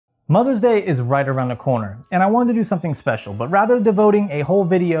Mother's Day is right around the corner, and I wanted to do something special, but rather than devoting a whole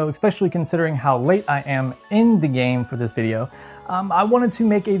video, especially considering how late I am in the game for this video, I wanted to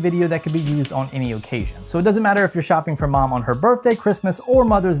make a video that could be used on any occasion. So it doesn't matter if you're shopping for mom on her birthday, Christmas, or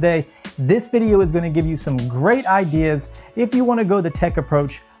Mother's Day, this video is going to give you some great ideas if you want to go the tech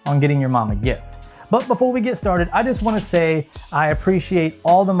approach on getting your mom a gift. But before we get started, I just want to say I appreciate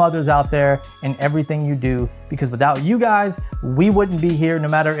all the mothers out there and everything you do, because without you guys, we wouldn't be here, no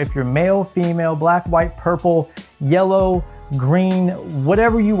matter if you're male, female, black, white, purple, yellow, green,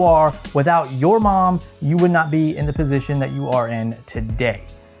 whatever you are. Without your mom, you would not be in the position that you are in today.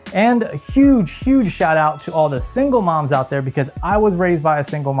 And a huge, huge shout out to all the single moms out there, because I was raised by a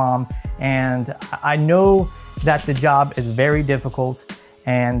single mom and I know that the job is very difficult.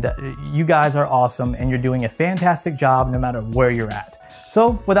 And you guys are awesome and you're doing a fantastic job no matter where you're at.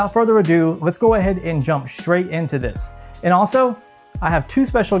 So without further ado, let's go ahead and jump straight into this. And also, I have two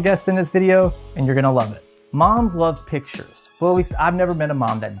special guests in this video and you're gonna love it. Moms love pictures. Well, at least I've never met a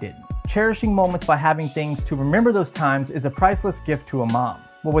mom that didn't. Cherishing moments by having things to remember those times is a priceless gift to a mom.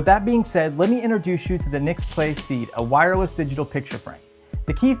 Well, with that being said, let me introduce you to the NixPlay Seed, a wireless digital picture frame.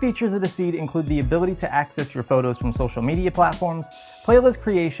 The key features of the Seed include the ability to access your photos from social media platforms, playlist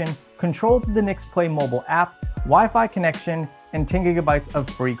creation, control through the NixPlay mobile app, Wi-Fi connection, and 10 gigabytes of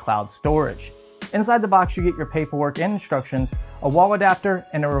free cloud storage. Inside the box, you get your paperwork and instructions, a wall adapter,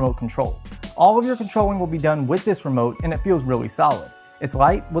 and a remote control. All of your controlling will be done with this remote, and it feels really solid. It's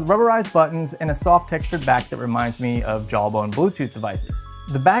light with rubberized buttons and a soft textured back that reminds me of Jawbone Bluetooth devices.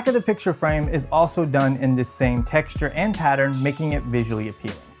 The back of the picture frame is also done in this same texture and pattern, making it visually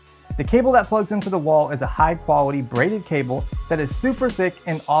appealing. The cable that plugs into the wall is a high quality braided cable that is super thick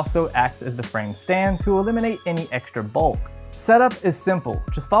and also acts as the frame stand to eliminate any extra bulk. Setup is simple.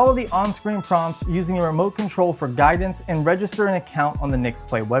 Just follow the on-screen prompts using a remote control for guidance and register an account on the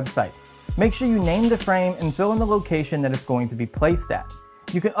NixPlay website. Make sure you name the frame and fill in the location that it's going to be placed at.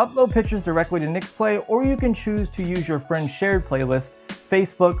 You can upload pictures directly to NixPlay, or you can choose to use your friend's shared playlist,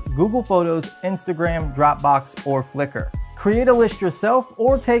 Facebook, Google Photos, Instagram, Dropbox, or Flickr. Create a list yourself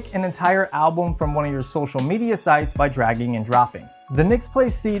or take an entire album from one of your social media sites by dragging and dropping. The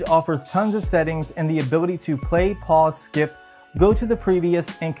NixPlay Seed offers tons of settings and the ability to play, pause, skip, go to the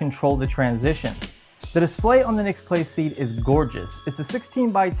previous, and control the transitions. The display on the NixPlay Seed is gorgeous. It's a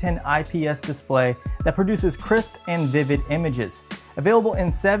 16:10 IPS display that produces crisp and vivid images. Available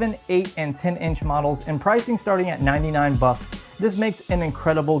in 7, 8, and 10-inch models and pricing starting at $99. This makes an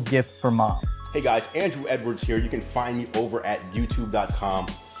incredible gift for mom. Hey guys, Andrew Edwards here. You can find me over at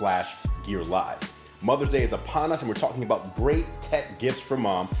youtube.com/gearlive. Mother's Day is upon us and we're talking about great tech gifts for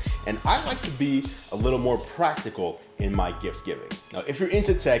mom. And I like to be a little more practical in my gift giving. Now, if you're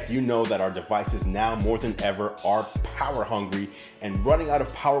into tech, you know that our devices now more than ever are power hungry, and running out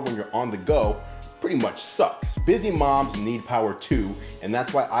of power when you're on the go pretty much sucks. Busy moms need power too, and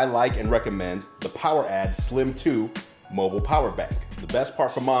that's why I like and recommend the PowerAd Slim 2 mobile power bank. The best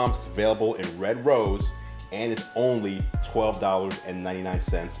part for moms is available in red rose, and it's only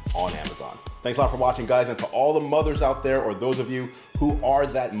 $12.99 on Amazon. Thanks a lot for watching, guys, and to all the mothers out there, or those of you who are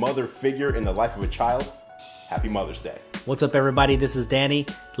that mother figure in the life of a child, happy Mother's Day. What's up, everybody? This is Danny.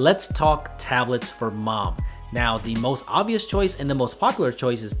 Let's talk tablets for mom. Now, the most obvious choice and the most popular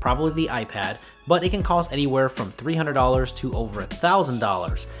choice is probably the iPad, but it can cost anywhere from $300 to over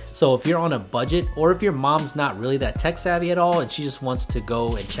 $1,000. So if you're on a budget, or if your mom's not really that tech savvy at all and she just wants to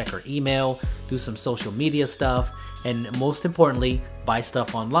go and check her email, do some social media stuff, and most importantly, buy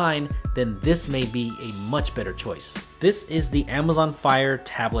stuff online, then this may be a much better choice. This is the Amazon Fire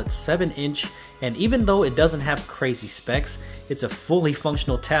Tablet 7-inch, and even though it doesn't have crazy specs, it's a fully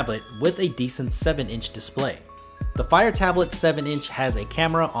functional tablet with a decent 7-inch display. The Fire Tablet 7-inch has a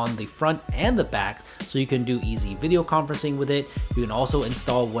camera on the front and the back, so you can do easy video conferencing with it. You can also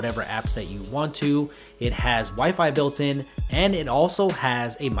install whatever apps that you want to. It has Wi-Fi built in, and it also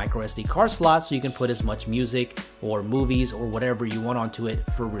has a micro SD card slot, so you can put as much music or movies or whatever you want onto it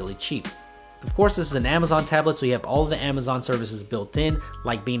for really cheap. Of course, this is an Amazon tablet, so you have all of the Amazon services built in,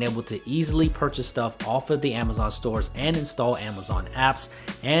 like being able to easily purchase stuff off of the Amazon stores and install Amazon apps.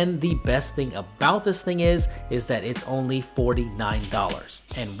 And the best thing about this thing is that it's only $49.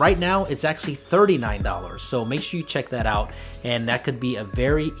 And right now, it's actually $39. So make sure you check that out. And that could be a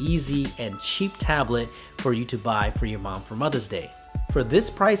very easy and cheap tablet for you to buy for your mom for Mother's Day. For this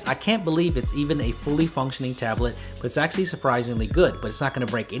price, I can't believe it's even a fully functioning tablet, but it's actually surprisingly good. But it's not going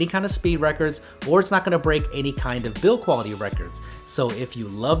to break any kind of speed records, or it's not going to break any kind of build quality records. So if you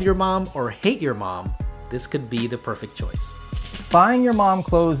love your mom or hate your mom, this could be the perfect choice. Buying your mom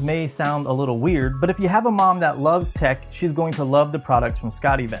clothes may sound a little weird, but if you have a mom that loves tech, she's going to love the products from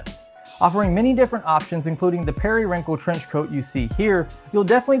ScottyVest. Offering many different options, including the periwinkle trench coat you see here, you'll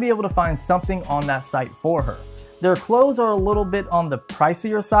definitely be able to find something on that site for her. Their clothes are a little bit on the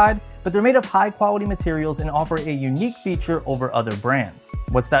pricier side, but they're made of high quality materials and offer a unique feature over other brands.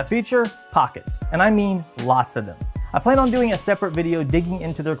 What's that feature? Pockets, and I mean lots of them. I plan on doing a separate video digging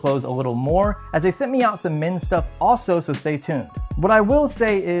into their clothes a little more, as they sent me out some men's stuff also, so stay tuned. What I will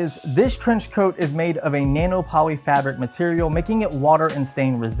say is this trench coat is made of a nano poly fabric material, making it water and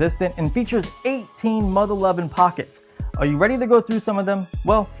stain resistant, and features 18 mother-loving pockets. Are you ready to go through some of them?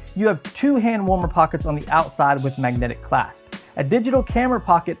 Well, you have 2 hand warmer pockets on the outside with magnetic clasp, a digital camera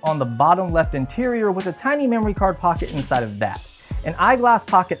pocket on the bottom left interior with a tiny memory card pocket inside of that, an eyeglass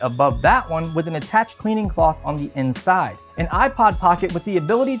pocket above that one with an attached cleaning cloth on the inside, an iPod pocket with the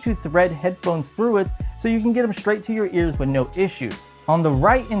ability to thread headphones through it so you can get them straight to your ears with no issues. On the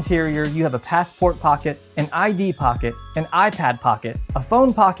right interior, you have a passport pocket, an ID pocket, an iPad pocket, a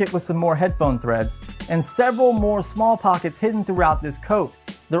phone pocket with some more headphone threads, and several more small pockets hidden throughout this coat.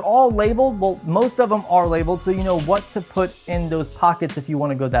 They're all labeled, well, most of them are labeled, so you know what to put in those pockets if you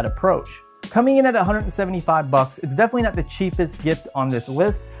want to go that approach. Coming in at $175, it's definitely not the cheapest gift on this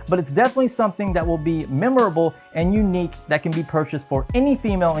list, but it's definitely something that will be memorable and unique that can be purchased for any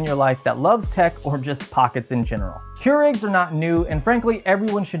female in your life that loves tech or just pockets in general. Keurigs are not new, and frankly,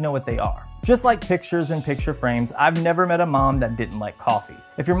 everyone should know what they are. Just like pictures and picture frames, I've never met a mom that didn't like coffee.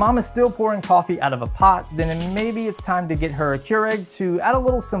 If your mom is still pouring coffee out of a pot, then maybe it's time to get her a Keurig to add a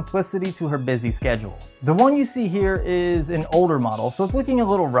little simplicity to her busy schedule. The one you see here is an older model, so it's looking a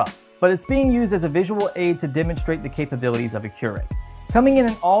little rough, but it's being used as a visual aid to demonstrate the capabilities of a Keurig. Coming in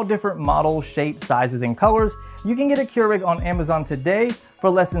all different models, shapes, sizes, and colors, you can get a Keurig on Amazon today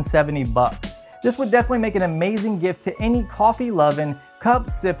for less than $70. This would definitely make an amazing gift to any coffee-loving,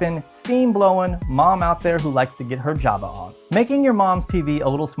 cup-sipping, steam-blowing mom out there who likes to get her Java on. Making your mom's TV a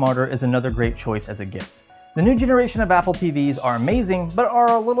little smarter is another great choice as a gift. The new generation of Apple TVs are amazing, but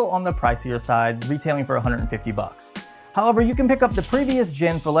are a little on the pricier side, retailing for $150. However, you can pick up the previous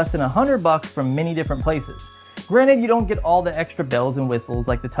gen for less than $100 from many different places. Granted, you don't get all the extra bells and whistles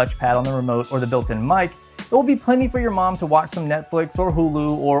like the touchpad on the remote or the built-in mic. There will be plenty for your mom to watch some Netflix or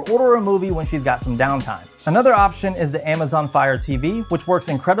Hulu or order a movie when she's got some downtime. Another option is the Amazon Fire TV, which works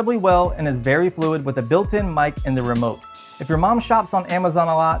incredibly well and is very fluid with a built-in mic in the remote. If your mom shops on Amazon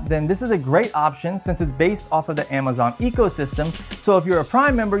a lot, then this is a great option since it's based off of the Amazon ecosystem, so if you're a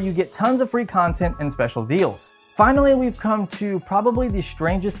Prime member, you get tons of free content and special deals. Finally, we've come to probably the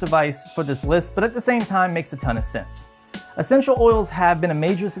strangest device for this list, but at the same time makes a ton of sense. Essential oils have been a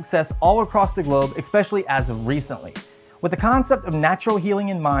major success all across the globe, especially as of recently. With the concept of natural healing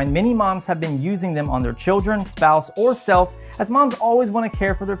in mind, many moms have been using them on their children, spouse, or self, as moms always want to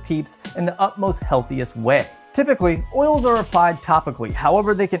care for their peeps in the utmost healthiest way. Typically, oils are applied topically,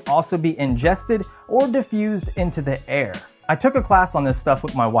 however they can also be ingested or diffused into the air. I took a class on this stuff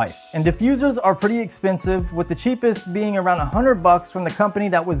with my wife, and diffusers are pretty expensive, with the cheapest being around $100 from the company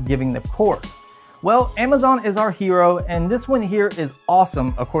that was giving the course. Well, Amazon is our hero, and this one here is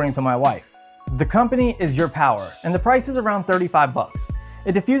awesome according to my wife. The company is your power, and the price is around $35.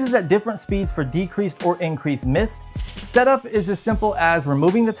 It diffuses at different speeds for decreased or increased mist. Setup is as simple as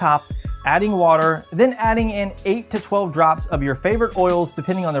removing the top, adding water, then adding in 8 to 12 drops of your favorite oils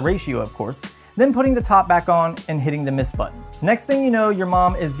depending on the ratio of course, then putting the top back on and hitting the mist button. Next thing you know, your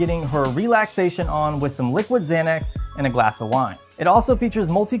mom is getting her relaxation on with some liquid Xanax and a glass of wine. It also features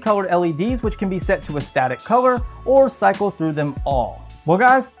multicolored LEDs which can be set to a static color or cycle through them all. Well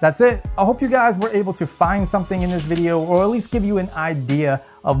guys, that's it. I hope you guys were able to find something in this video or at least give you an idea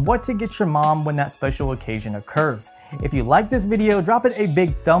of what to get your mom when that special occasion occurs. If you like this video, drop it a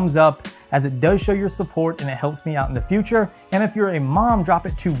big thumbs up as it does show your support and it helps me out in the future. And if you're a mom, drop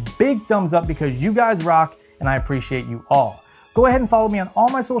it 2 big thumbs up because you guys rock and I appreciate you all. Go ahead and follow me on all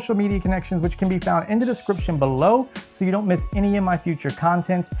my social media connections, which can be found in the description below so you don't miss any of my future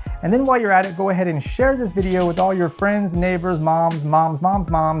content. And then while you're at it, go ahead and share this video with all your friends, neighbors, moms,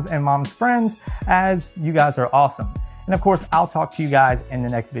 and moms' friends, as you guys are awesome. And of course, I'll talk to you guys in the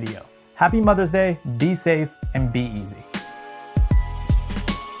next video. Happy Mother's Day, be safe, and be easy.